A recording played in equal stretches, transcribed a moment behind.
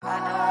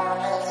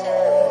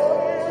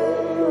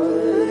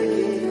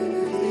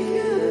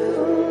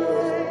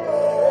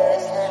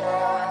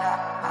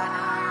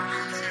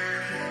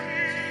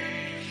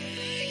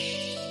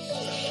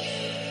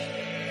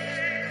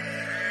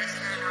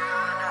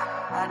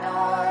Good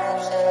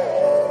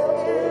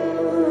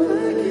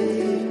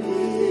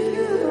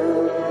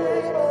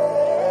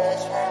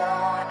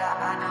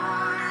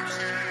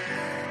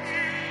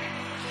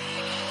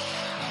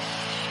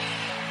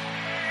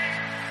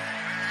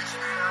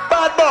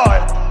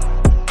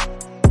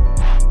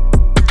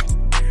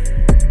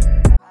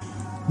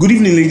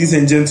evening, ladies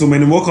and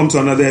gentlemen, and welcome to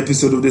another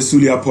episode of the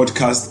Suliya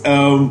podcast.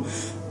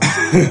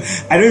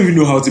 I don't even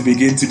know how to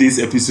begin today's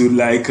episode.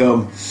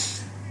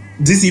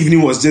 This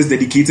evening was just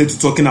dedicated to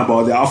talking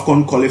about the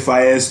AFCON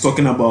qualifiers,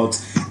 talking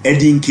about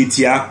Eddie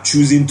Nketiah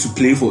choosing to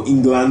play for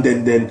England,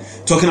 and then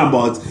talking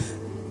about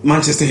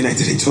Manchester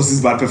United and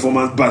Chelsea's bad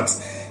performance. But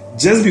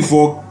just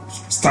before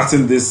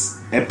starting this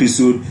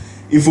episode,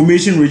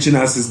 information reaching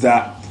us is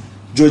that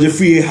George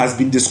Afriyie has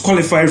been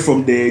disqualified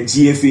from the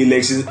GFA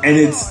elections, and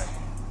it's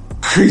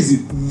crazy.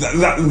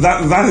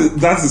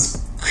 That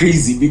is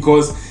crazy,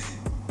 because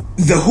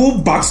the whole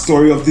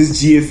backstory of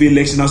this GFA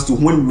election as to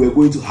when we were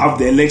going to have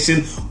the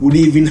election would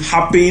even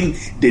happen,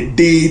 the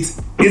date,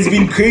 it's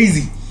been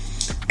crazy.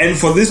 And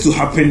for this to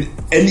happen,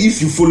 and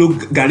if you follow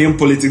Ghanaian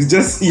politics,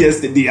 just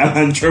yesterday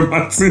Alan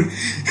Trematin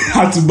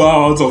had to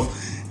bow out of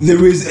the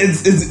race.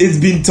 It's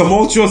been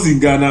tumultuous in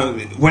Ghana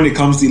when it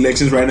comes to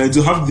elections right now.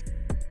 To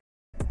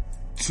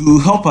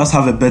help us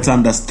have a better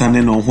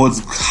understanding on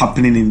what's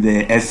happening in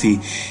the FA,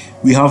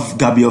 we have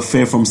Gabby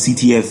Offei from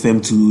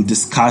CTFM to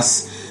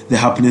discuss the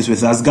happenings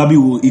with us. Gabby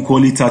will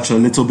equally touch a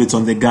little bit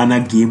on the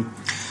Ghana game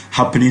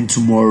happening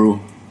tomorrow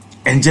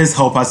and just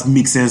help us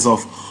make sense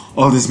of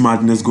all this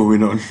madness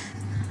going on.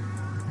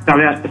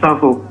 Yeah.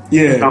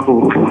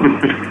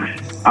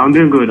 I'm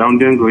doing good.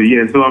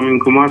 Yeah, so I'm in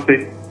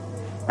Kumasi.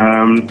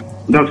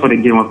 That's for the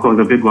game, of course,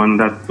 the big one.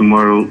 That's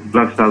tomorrow.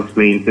 Black Stars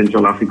playing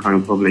Central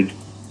African Republic.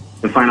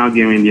 The final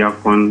game in the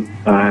AFCON,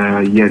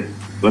 yes,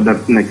 but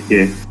that's next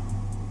year.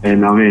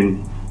 And I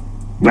mean,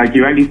 like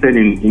you already said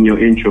in your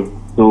intro,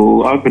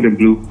 so out of the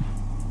blue,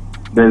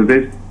 there's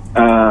this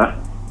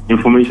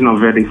information of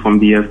verdict from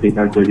the FA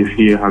that George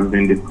Afriyie has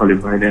been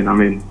disqualified. And I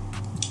mean,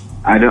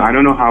 I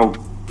don't know how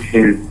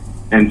his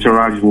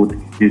entourage would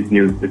this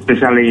news,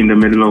 especially in the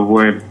middle of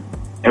where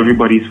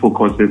everybody's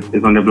focus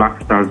is on the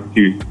Black Stars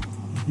to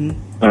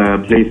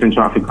play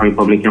Central African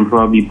Republic and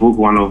probably book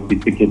one of the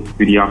tickets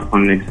to the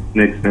AFCON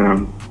next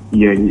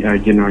year,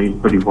 January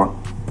 24th.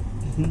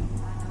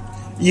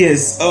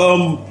 Yes.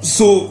 So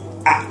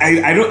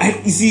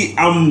you see,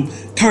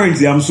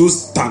 currently I'm so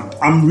stuck.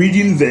 I'm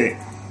reading the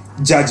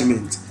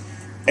judgment,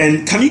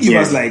 and can you give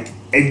us like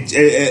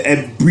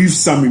a brief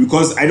summary,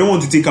 because I don't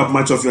want to take up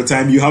much of your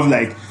time. You have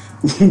like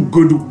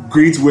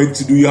great work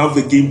to do. You have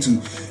the game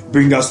to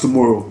bring us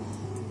tomorrow.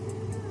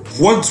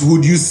 What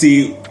would you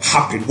say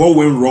happened? What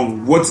went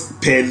wrong? What,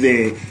 per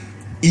the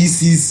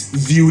EC's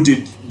view,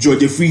 did George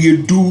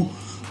Afriyie do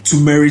to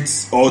merit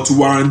or to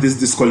warrant this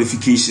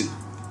disqualification?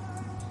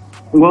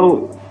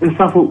 Well,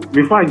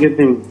 before I get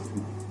in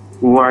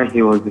why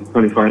he was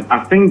disqualified,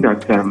 I think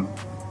that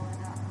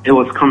it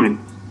was coming.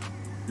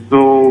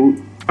 So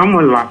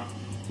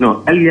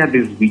earlier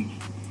this week,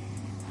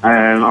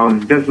 I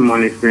was just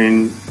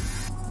monitoring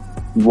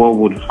what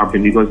would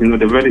happen, because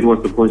the verdict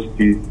was supposed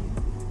to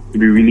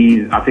be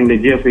released. I think the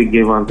GFA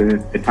gave us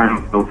the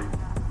time of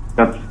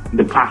that's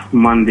the past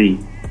Monday,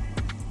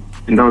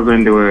 and that was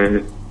when they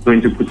were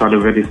going to put out the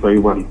verdict for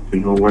everybody to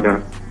know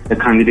whether the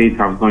candidates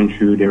have gone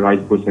through the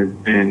right process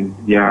and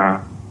they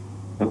are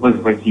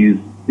what's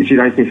used. Should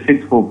I say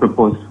fit for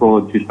purpose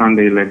to stand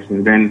the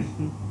elections? Then,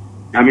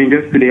 I mean,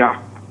 just today,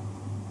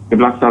 the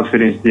Black Stars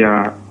finished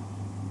their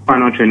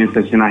final training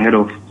session ahead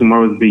of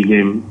tomorrow's big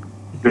game.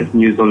 There's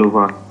news all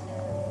over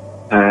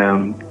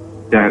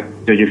that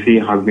George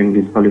Afriyie has been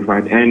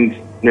disqualified, and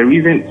the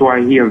reason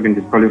why he has been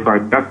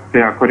disqualified, that's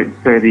according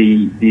to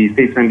the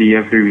statement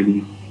the FA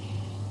released.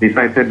 They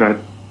cited that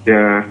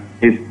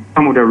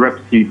some of the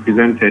reps he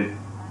presented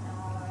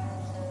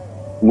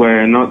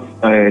were not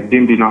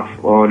deemed enough,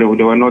 or they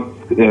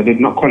did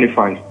not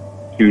qualify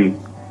to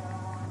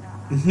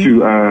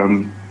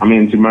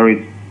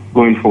merit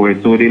going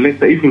forward. So they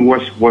if you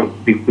watch what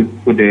they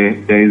put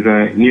there is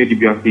a new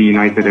DBRC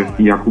United FC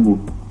Yakubu,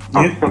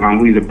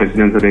 who is the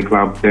president of the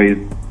club. There is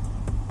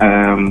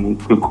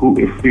Kuku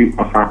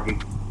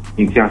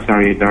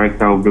Asari,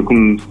 director of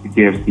Bekum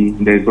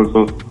CTFC. There is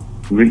also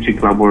Victory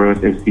Club Warriors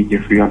FC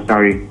Jeffrey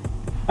Asari.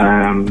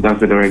 That's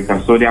the director.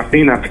 So they are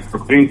saying that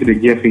according to the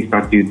GFA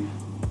statute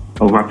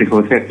of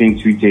Article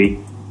 13(2)J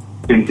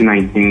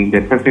 2019,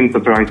 the persons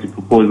authorized to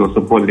propose or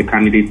support the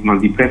candidates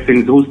must be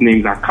persons whose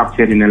names are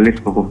captured in a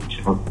list of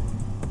officials.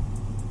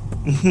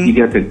 You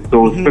get it?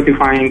 So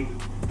specifying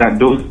that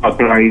those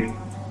authorized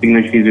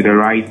signatories with the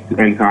right to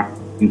enter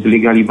into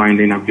legally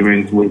binding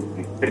agreements with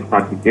third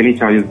parties, any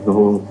charges to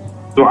hold.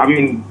 So I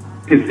mean,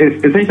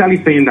 it's essentially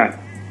saying that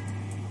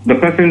the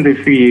persons the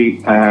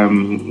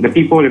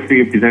people the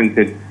Afriyie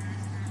presented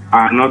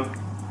are not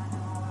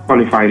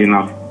qualified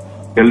enough.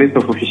 The list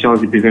of officials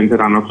he presented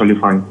are not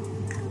qualified,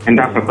 and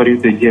that's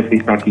according to the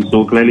GFA statute.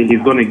 So clearly,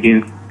 he's gone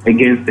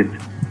against it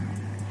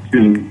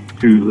to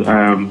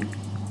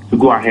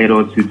go ahead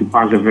or to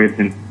pass the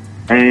vetting.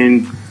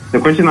 And the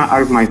question I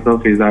ask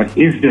myself is that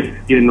if the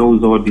FA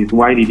knows all this,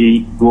 why did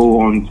he go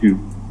on to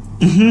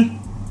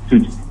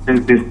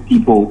send these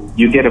people?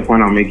 You get the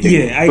point I'm making.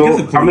 Yeah, I get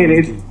the point. I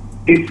mean,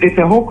 it's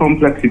a whole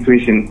complex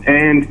situation,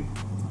 and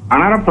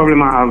another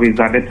problem I have is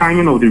that the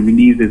timing of the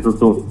release is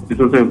also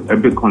a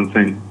big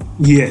concern.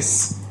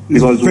 Yes,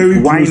 because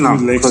very why now?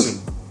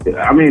 Because,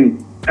 I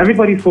mean,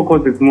 everybody's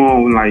focus is more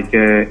on like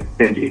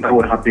what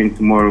would happen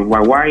tomorrow.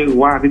 Why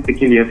are they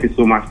taking the FA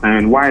so much time?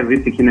 And why are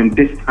they taking them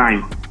this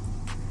time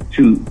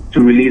to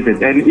release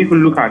it? And if you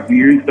look at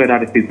Yuri said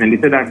at the statement,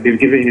 they said that they've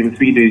given him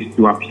 3 days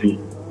to appeal.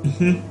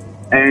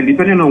 And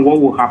depending on what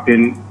will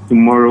happen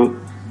tomorrow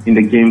in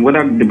the game,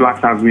 whether the Black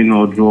Stars win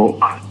or draw,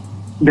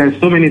 there's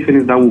so many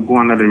things that will go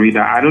under the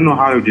radar. I don't know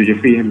how George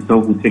Afriyie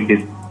himself will take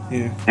this.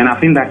 Yeah. And I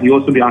think that he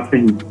also be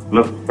asking a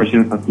lot of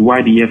questions as to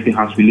why the FA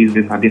has released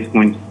this at this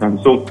point in time.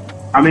 So,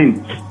 I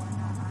mean,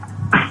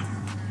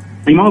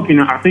 in my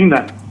opinion, I think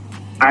that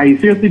I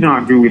seriously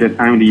don't agree with the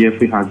time the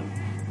FA has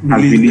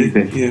released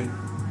it. Yeah.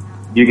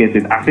 You get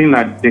it? I think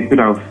that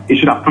it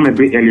should have come a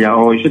bit earlier,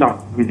 or it should have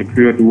come in a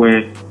period where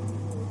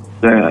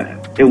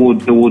it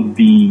would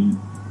be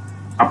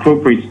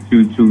appropriate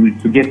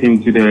to get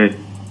into the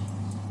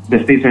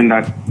statement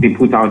that they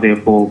put out there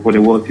for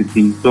the world to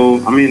see.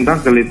 So, I mean,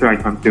 that's the least I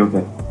can say of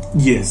that.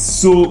 Yes.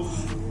 So,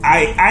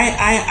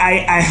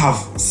 I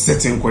have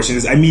certain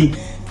questions. I mean,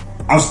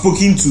 I've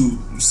spoken to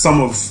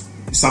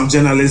some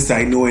journalists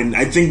I know, and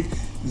I think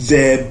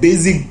the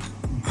basic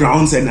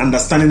grounds and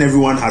understanding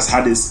everyone has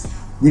had is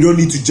we don't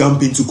need to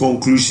jump into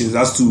conclusions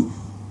as to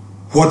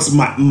what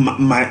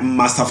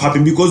must have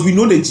happened, because we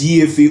know the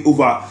GFA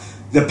over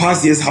the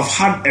past years have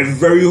had a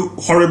very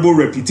horrible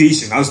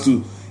reputation as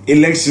to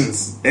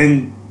elections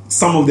and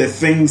some of the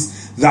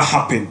things that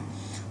happen.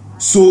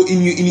 So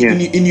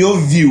in your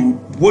view,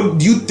 what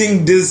do you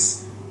think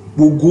this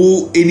will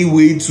go any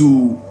way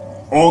to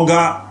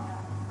augur,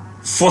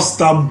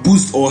 foster,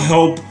 boost or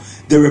help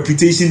the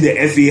reputation the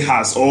FA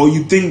has? Or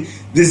you think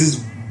this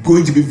is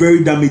going to be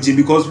very damaging?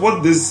 Because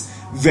what this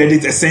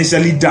verdict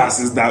essentially does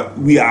is that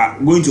we are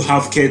going to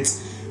have Kurt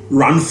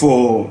run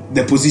for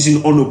the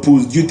position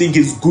unopposed. Do you think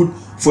it's good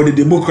for the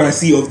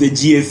democracy of the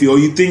GFA, or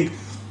you think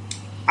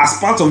as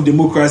part of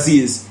democracy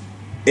is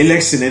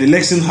election, and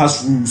election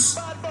has rules,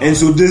 and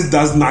so this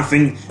does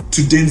nothing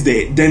to dent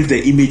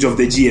the image of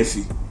the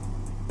GFA?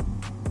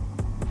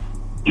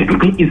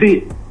 You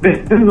see,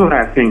 this is what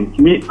I think.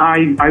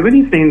 I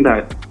really think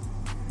that,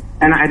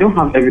 and I don't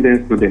have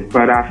evidence to this,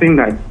 but I think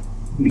that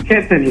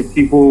Kurt and his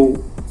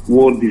people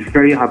would be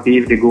very happy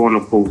if they go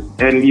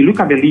unopposed. And you look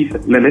at the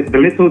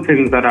little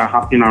things that are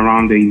happening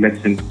around the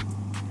election,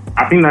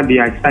 I think that they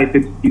are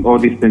excited to see all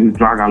these things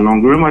drag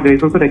along. Remember, there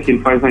is also the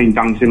Kinshasa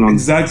injunction on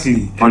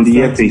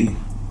the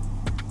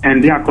FA.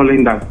 And they are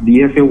calling that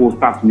the FA will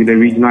start with the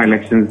regional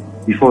elections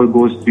before it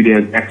goes to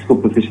the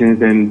exco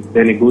positions, and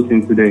then it goes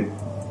into the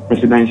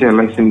presidential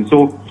election.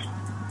 So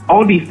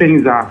all these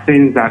things are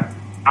things that,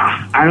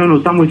 I don't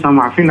know, somewhere,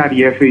 I think that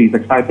the FA is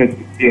excited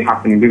to see it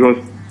happening, because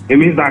it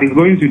means that it's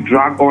going to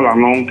drag all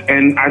along.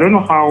 And I don't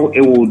know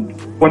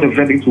what the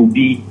verdict will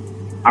be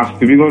as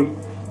to, because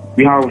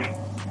we have,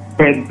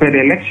 per the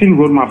election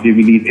roadmap they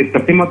released, it's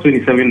September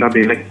 27 that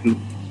the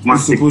election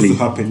must take place,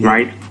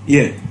 right?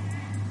 Yeah.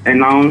 And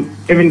now,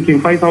 even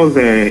King Faisal's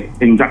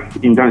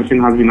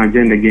injunction has been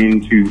adjourned again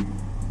to,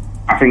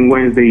 I think,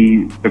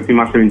 Wednesday,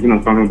 September 17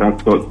 or something of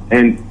that sort.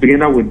 And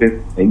together with this,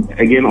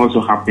 again, also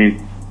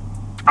happening.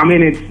 I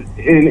mean, it's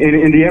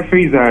in the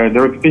FA's the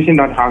reputation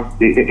that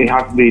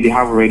they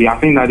have already. I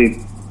think that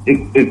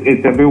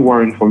it's a bit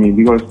worrying for me,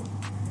 because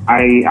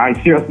I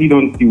seriously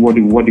don't see what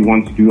they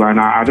want to do, and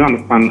I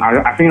don't understand.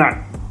 I think that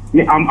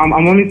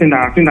I'm only saying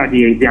that I think that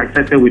they are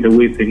excited with the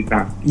way things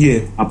are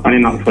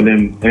panning out for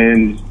them,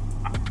 and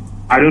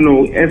I don't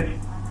know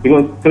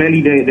because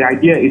clearly the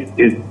idea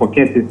is for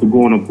Kurt to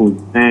go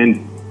unopposed, and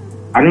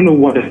I don't know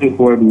what the thing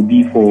forward will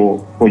be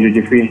for George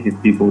Afriyie and his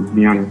people, to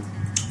be honest.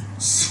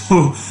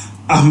 So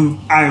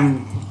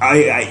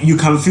you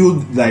can feel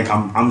like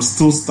I'm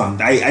still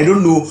stunned. I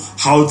don't know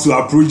how to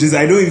approach this.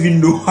 I don't even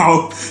know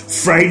how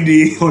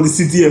Friday on the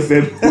City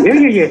FM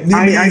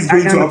is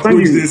going to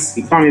approach this.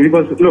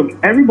 Because look,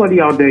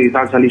 everybody out there is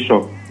actually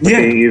shocked.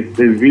 Okay? It's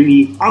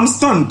really, I'm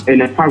stunned.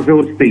 In a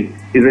puzzled state.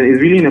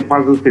 It's really in a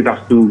puzzled state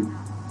as to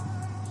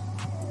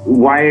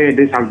why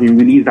this has been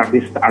released at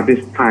this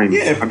time,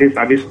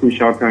 at this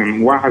crucial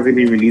time. Why has it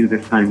been released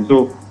this time?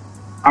 So,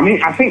 I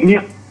mean, I think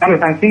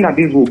that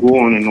this will go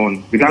on and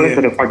on, regardless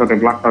of the fact that the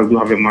Black Stars do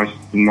have a match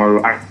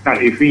tomorrow. I think that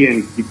Afriyie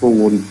and people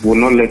will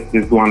not let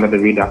this go under the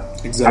radar.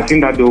 Exactly. I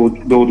think that they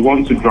would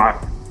want to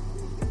drag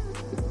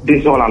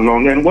this all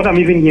along. And what I'm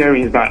even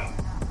hearing is that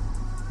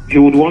he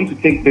would want to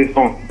take this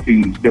on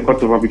to the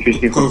Court of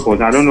Arbitration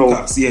Court. I don't know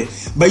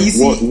but you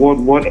see,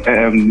 what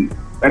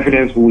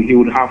evidence he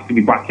would have to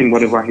be backing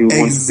whatever he would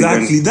want to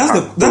present. Exactly.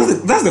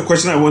 That's the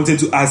question I wanted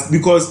to ask,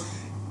 because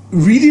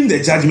reading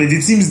the judgment,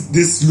 it seems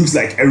this looks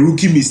like a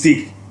rookie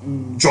mistake.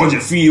 George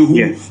Afriyie, who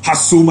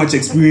has so much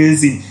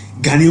experience in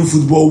Ghanaian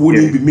football,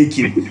 wouldn't be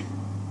making.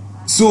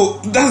 So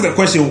that's the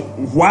question.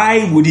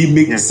 Why would he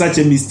make such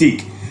a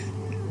mistake?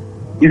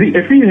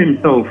 Afriyie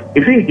himself,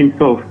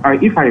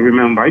 if I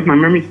remember, if my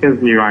memory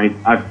serves me right,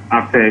 I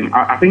think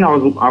I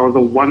was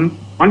the one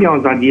day I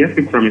was at the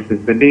FA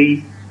premises, the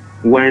day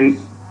when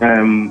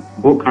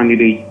both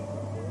candidates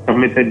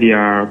submitted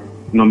their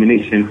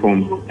nomination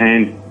forms,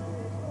 and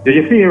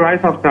George Afriyie,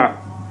 right after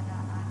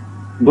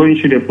going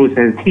through the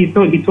process, he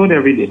told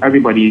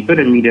everybody, he told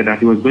the media that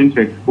he was going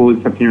to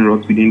expose certain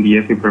roles within the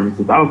FA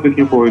premises. I was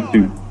looking forward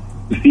to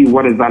see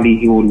what exactly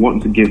he would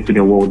want to give to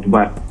the world,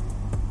 but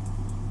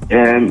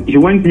he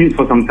went mute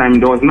for some time.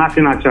 There was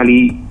nothing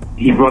actually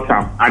he brought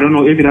up. I don't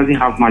know if he doesn't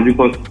have much,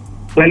 because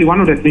clearly one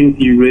of the things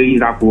he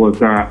raised up was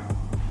the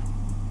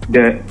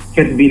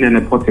case being a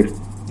nepotist.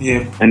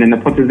 Yeah. And the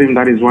nepotism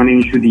that is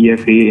running through the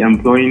FA,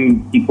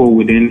 employing people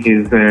within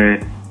his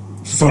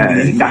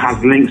that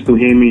has links to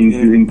him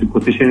into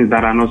positions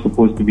that are not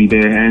supposed to be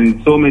there,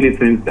 and so many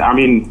things. I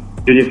mean,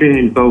 George Afriyie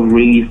himself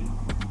raised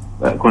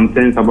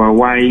concerns about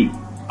why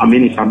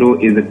Amini Shado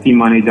is the team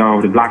manager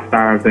of the Black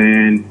Stars,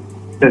 and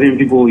certain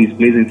people he's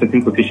placed in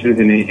certain positions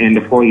in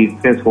the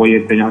first 4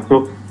 years tenure.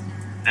 So,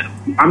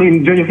 I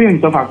mean, George Afriyie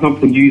himself has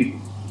not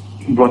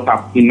brought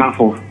up enough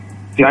of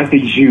the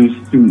juice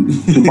to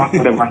back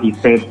whatever he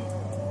said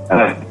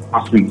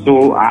last week.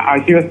 So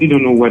I seriously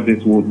don't know where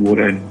this would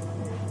end.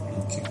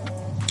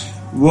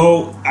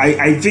 Well,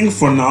 I think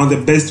for now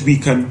the best we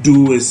can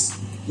do is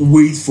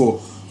wait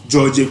for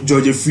George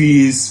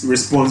Afriyie's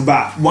response.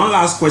 But one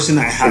last question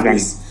I have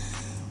is,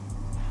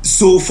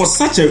 so for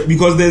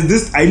because there's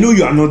this, I know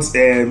you are not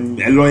a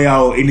lawyer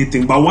or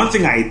anything, but one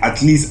thing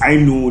I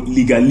know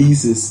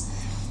legalese is,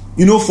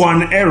 for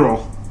an error,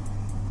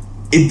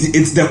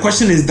 it's the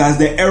question is, does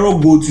the error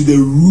go to the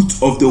root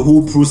of the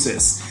whole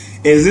process?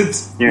 Is it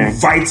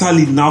vital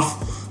enough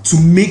to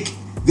make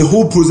the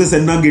whole process a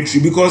nuggetry?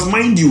 Because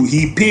mind you,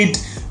 he paid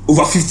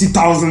over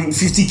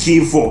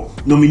 50K for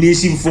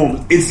nomination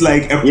form. It's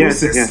like a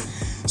process. Yes.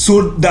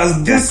 So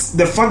does this,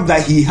 the fact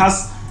that he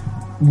has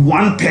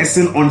one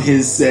person on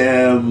his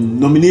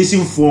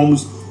nomination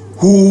forms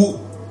who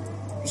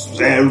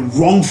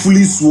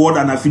wrongfully swore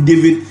an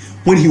affidavit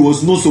when he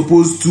was not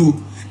supposed to,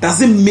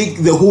 does it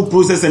make the whole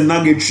process a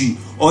nuggetry?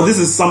 Or this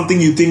is something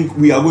you think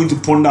we are going to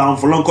ponder on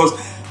for long? Because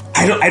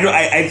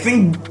I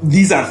think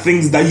these are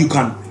things that you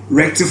can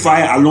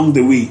rectify along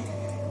the way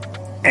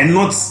and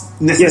not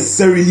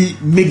necessarily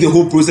make the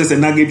whole process a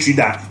nuggetry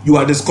that you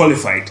are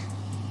disqualified.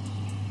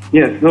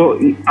 Yes, so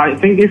I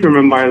think if you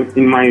remember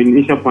in my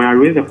initial point, I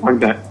raised the fact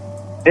that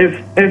if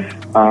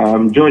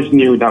George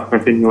knew that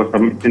person he was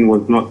submitting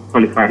was not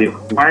qualified,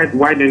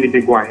 why didn't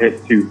they go ahead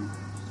to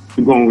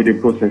go on with the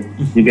process?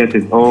 You get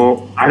it?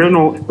 Or I don't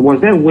know, was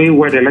there a way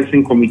where the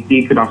election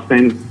committee could have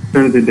sent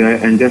it there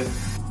and just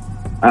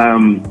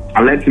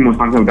alert him or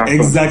something of that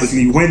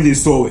exactly sort? When they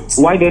saw it,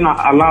 why then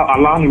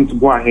allow him to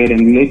go ahead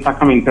and later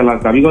come and tell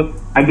us that? Because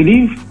I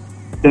believe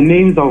the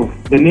names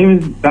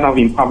that have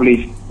been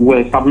published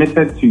were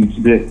submitted to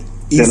the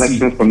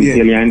elections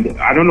committee, and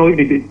I don't know if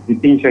they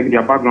didn't check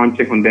their background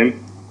check on them.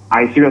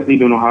 I seriously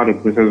don't know how the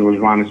process was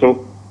run.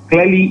 So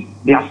clearly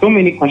there are so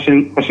many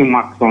question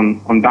marks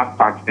on that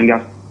part, and there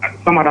are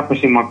some other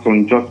question marks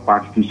on George's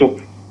part too. So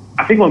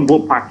I think on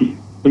both parties,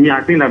 to me,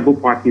 I think that both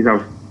parties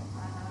are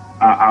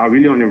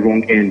really on the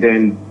wrong end,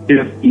 and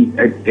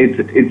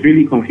it's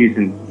really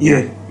confusing.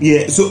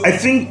 Yeah. So I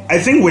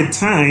think with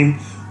time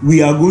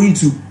we are going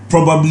to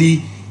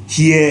probably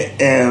hear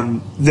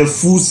the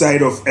full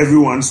side of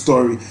everyone's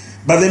story.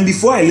 But then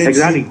before I let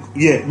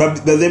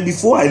then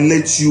before I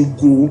let you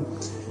go,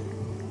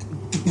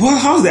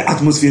 how's the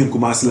atmosphere in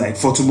Kumasi like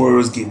for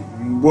tomorrow's game?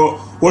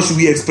 What should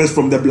we expect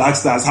from the Black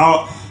Stars?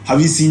 How have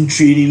you seen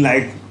training?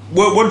 Like,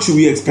 what should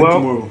we expect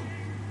tomorrow?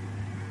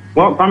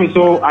 Well, Kwame,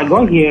 so I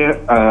got here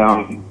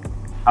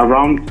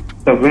around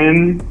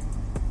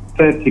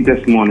 7:30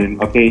 this morning,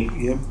 okay?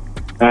 Yeah.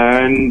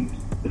 And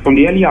from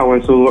the early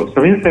hours, so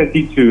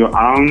 7:30 to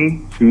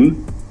around 2,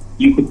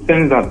 you could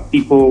sense that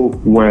people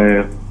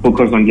were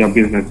focused on their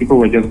business. People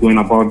were just going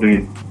about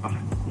doing stuff.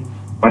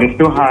 But they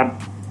still have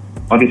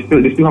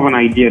an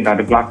idea that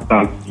the Black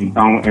Stars is in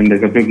town and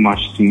there's a big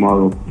match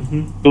tomorrow.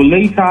 So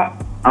later,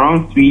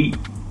 around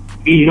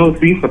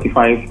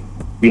 3:45,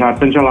 we had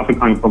Central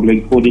African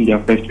Republic holding their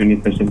first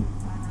training session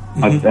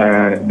at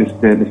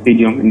the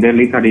stadium, and then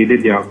later they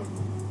did their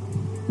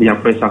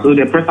presser. So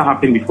the presser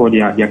happened before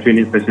their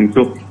training session.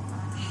 So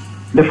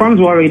the fans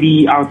were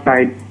already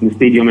outside the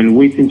stadium and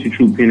waiting to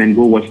troop in and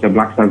go watch the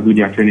Black Stars do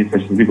their training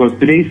sessions, because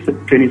today's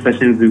training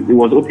sessions, it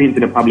was open to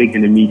the public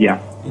and the media.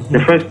 The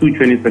first 2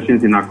 training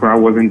sessions in Accra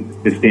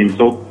wasn't the same.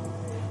 So,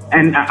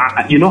 and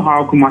you know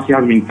how Kumasi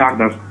has been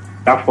tagged as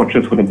that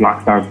fortress for the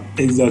Black Stars.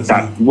 Exactly.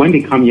 That when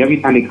they come here,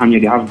 every time they come here,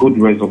 they have good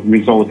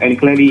results. And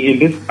clearly in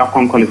this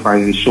AFCON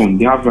qualifiers, it's shown.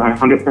 They have a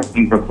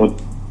 100% record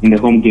in the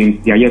home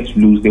games. They are yet to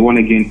lose. They won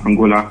against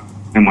Angola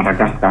and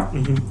Madagascar.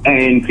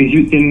 And Chris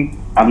Hughton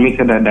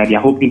admitted that they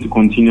are hoping to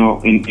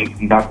continue in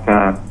that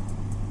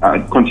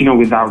continue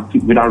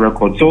without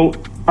record. So,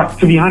 but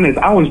to be honest,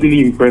 I was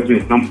really impressed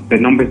with the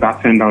numbers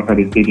that turned out at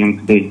the stadium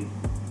today.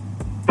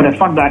 But the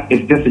fact that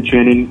it's just a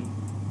training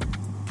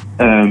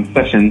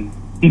session,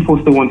 people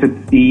still wanted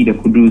to see the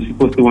Kudus,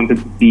 people still wanted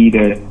to see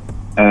the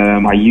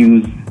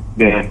Ayus,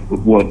 the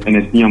what, and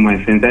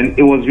my friends, and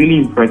it was really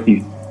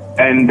impressive.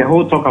 And the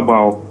whole talk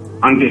about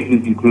Andre's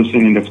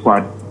inclusion in the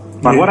squad.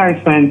 But what I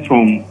find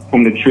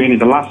from the training,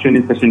 the last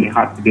training session they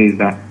had today, is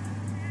that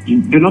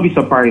you do not be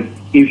surprised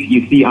if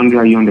you see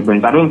Andre Ayew on the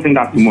bench. I don't think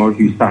that tomorrow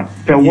he starts.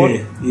 So what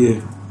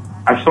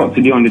I saw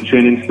today on the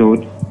training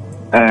field,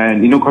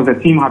 and because the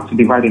team had to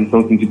divide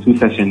themselves into 2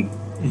 sessions,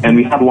 and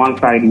we had one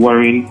side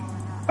wearing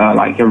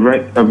like a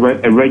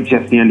red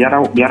jersey, and the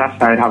other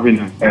side having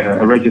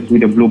a red jersey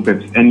with the blue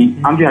bibs.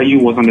 And Andre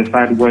Ayew was on the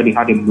side where they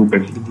had the blue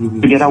bibs,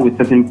 together with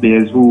certain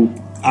players who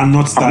have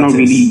not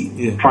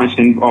really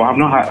functioned or have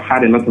not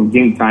had a lot of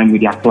game time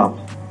with their clubs.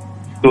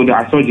 So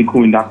I saw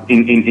Jiku in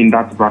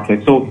that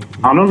bracket. So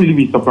I'll not really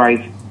be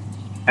surprised.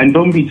 And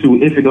don't be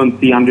too if you don't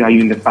see Andre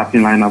Ayew in the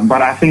starting lineup.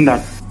 But I think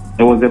that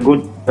there was a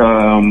good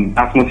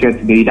atmosphere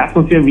today. The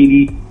atmosphere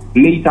really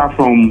later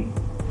from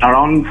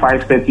around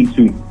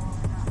 5:32.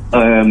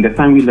 The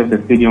time we left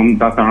the stadium,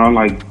 that's around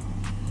like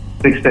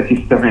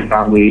 6:37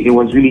 that way. It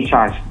was really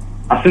charged.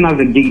 As soon as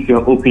the gates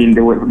were open,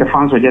 the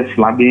fans were just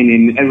flooding,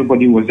 and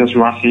everybody was just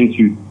rushing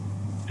to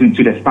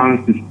the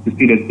stands to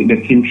see the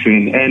team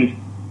train. And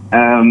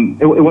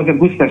it was a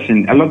good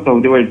session.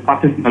 They were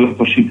practicing a lot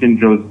of shooting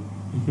drills.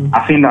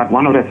 I think that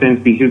one of the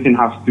things the Houston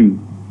has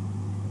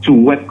to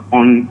work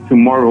on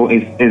tomorrow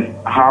is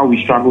how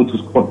we struggle to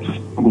score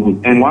goals.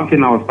 And one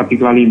thing I was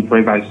particularly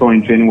impressed I saw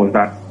in training was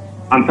that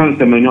Antoine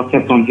Semenyo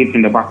kept on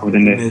hitting the back of the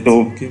net.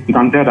 So you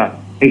can tell that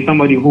he's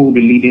somebody who will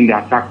be leading the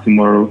attack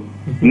tomorrow,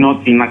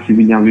 not in like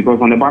Williams, because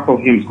on the back of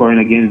him scoring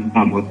against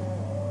Bournemouth,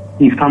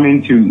 he's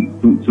coming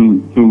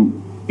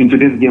into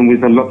this game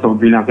with a lot of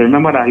brilliance. I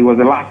remember that he was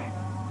the last.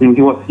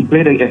 He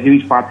played a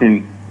huge part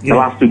in the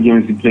last 2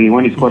 games he played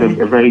when he scored a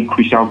very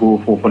crucial goal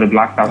for the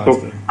Black Stars.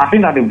 So I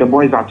think that if the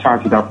boys are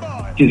charged up,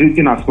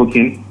 Tizuti has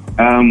spoken.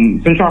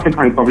 Central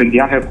African Republic,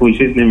 their head coach,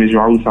 his name is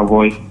Raoul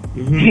Savoy.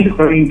 He's a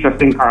very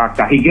interesting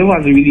character. He gave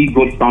us a really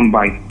good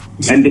soundbite.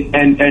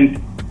 And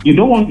you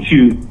don't want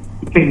to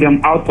take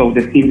them out of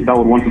the teams that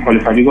would want to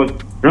qualify, because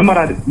remember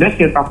that this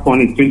year's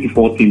AFCON is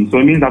 24 teams. So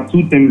it means that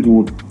 2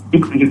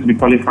 countries would be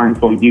qualifying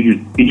for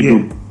each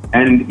group.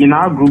 And in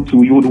our group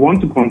too, you would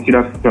want to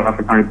consider Central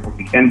African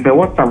Republic. And by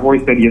what Savoy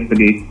said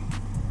yesterday,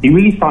 he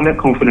really sounded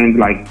confident,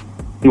 like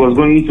he was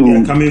going to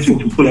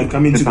put it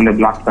on the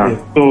Black Stars.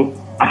 Yeah. So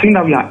I think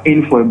that we are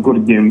in for a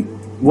good game.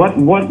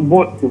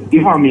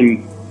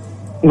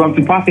 If I'm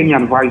to pass any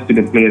advice to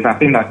the players, I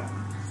think that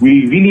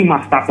we really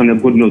must start on a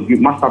good note. We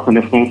must start on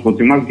the front foot.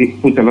 We must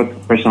put a lot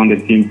of pressure on the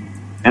team.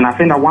 And I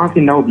think that one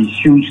thing that will be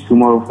huge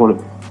tomorrow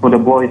for the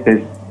boys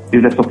is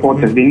the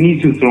supporters. They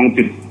need to belong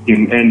to the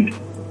team and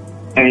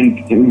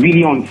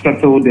really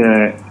unsettle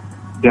the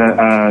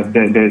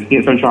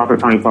Central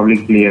African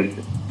Republic players.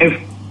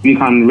 If we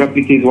can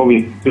replicate what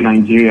we did to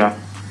Nigeria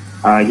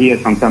here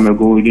some time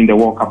ago within the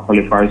World Cup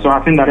qualifiers. So I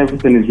think that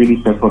everything is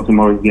really set for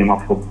tomorrow's game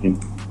of football.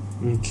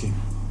 Okay.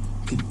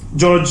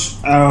 George,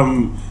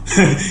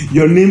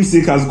 your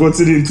namesake has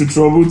gotten into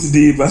trouble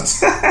today, but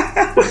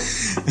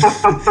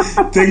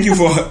thank you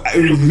for.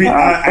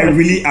 I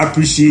really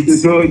appreciate.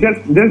 So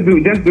just do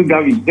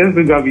Gabby. Just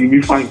do Gabby.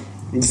 Be fine.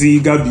 See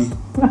Gabby.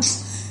 I'm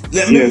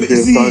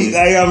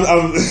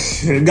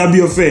Gabby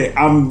Offei.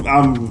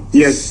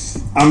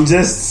 I'm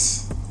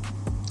just.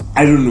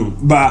 I don't know,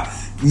 but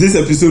this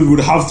episode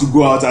would have to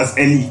go out as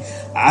early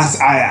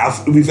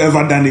as we've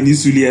ever done any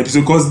Suliya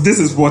episode, because this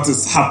is what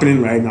is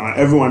happening right now.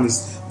 Everyone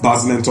is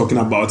buzzing and talking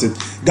about it.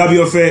 Gabby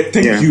Offei,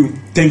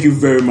 thank you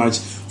very much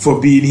for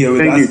being here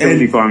with us.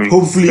 Thank you for coming.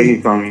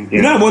 Hopefully,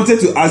 I wanted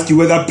to ask you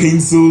whether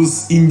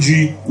Pencil's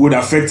injury would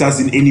affect us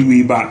in any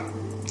way, but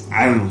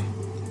I don't know.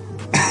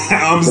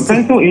 The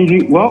Pencil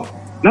injury. Well,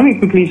 let me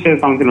quickly share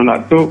something on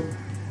that. So,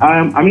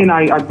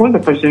 I posed a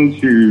question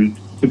to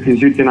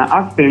Tizuti, and I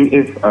asked him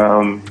if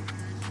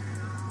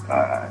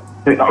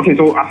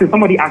so after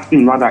somebody asked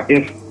him rather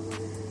if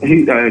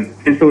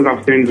Pencil's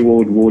absence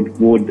would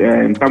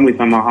some way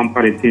somehow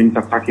hamper the team's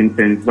attacking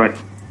sense, but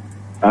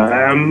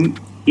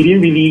he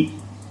didn't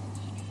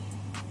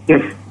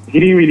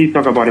really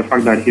talk about the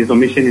fact that his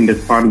omission in the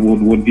squad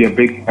would be a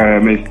big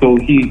mess. So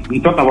he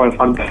talked about the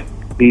fact that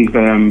he's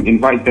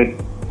invited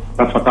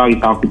Fatal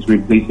Itaku to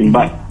replace him,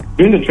 but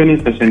during the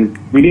training session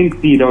we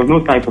didn't see, there was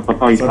no type of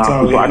Fatal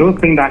Itaku, so I don't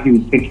think that he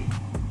would take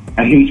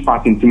a huge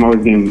part in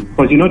tomorrow's game,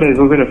 because there's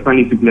also the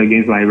friendly to play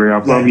against Liberia.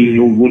 Probably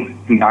you won't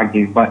in that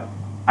game, but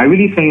I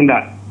really think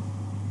that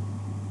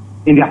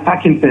in the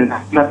attacking sense,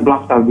 that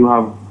Black Stars do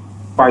have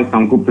quite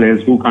some good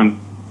players who can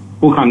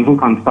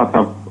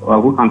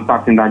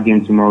start in that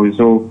game tomorrow.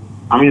 So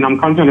I'm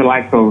counting on the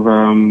likes of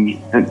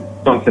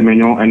Antoine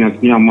Semenyo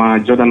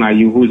and Jordan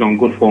Ayew, who's on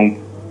good form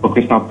for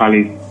Crystal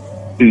Palace,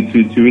 to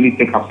really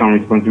take up some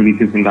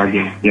responsibilities in that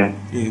game. Yeah.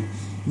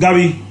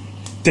 Gabby,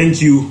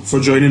 thank you for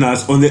joining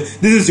us on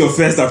this is your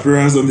first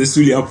appearance on the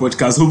Suliya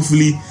podcast.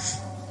 Hopefully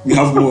we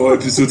have more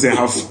episodes and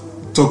have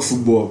talk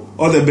football.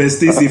 All the best.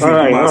 Stay safe. All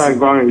right,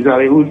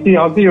 we'll see.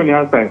 I'll see you on the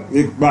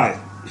outside. Bye.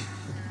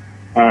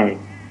 All right.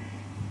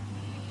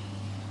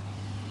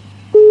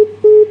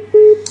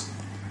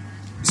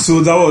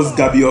 So that was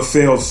Gabby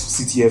Offei of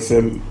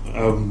CTFM.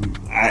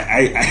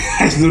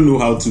 I don't know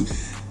how to.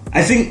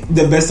 I think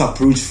the best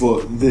approach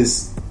for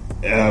this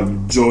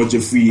George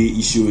Afriyie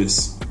issue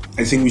is,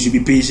 I think we should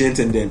be patient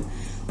and then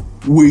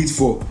wait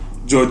for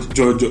George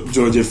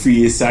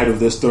Afriyie's side of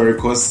the story,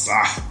 because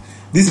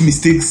these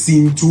mistakes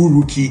seem too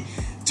rookie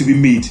to be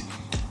made.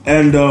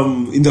 And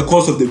in the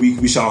course of the week,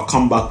 we shall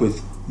come back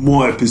with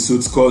more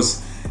episodes,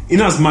 because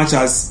in as much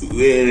as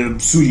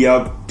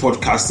Suliya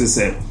podcast is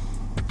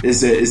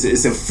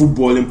a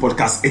footballing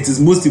podcast, it is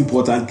most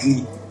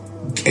importantly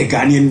a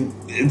Ghanaian.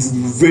 It's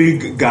very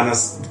Ghana,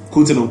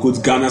 quote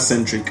unquote, Ghana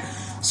centric.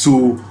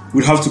 So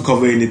we'll have to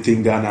cover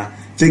anything Ghana.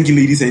 Thank you,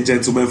 ladies and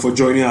gentlemen, for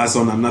joining us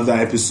on another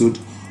episode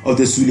of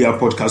the Suliya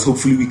podcast.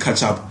 Hopefully we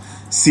catch up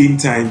same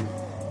time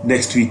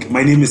next week.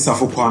 My name is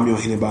Safo Kwame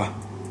Ohineba,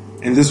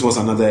 and this was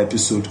another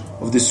episode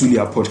of the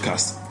Suliya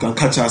podcast. You can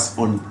catch us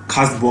on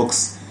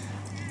Castbox,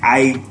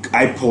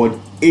 iPod,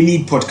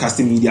 any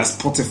podcasting media,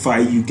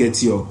 Spotify you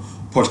get your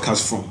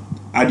podcast from.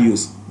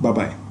 Adios.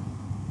 Bye-bye.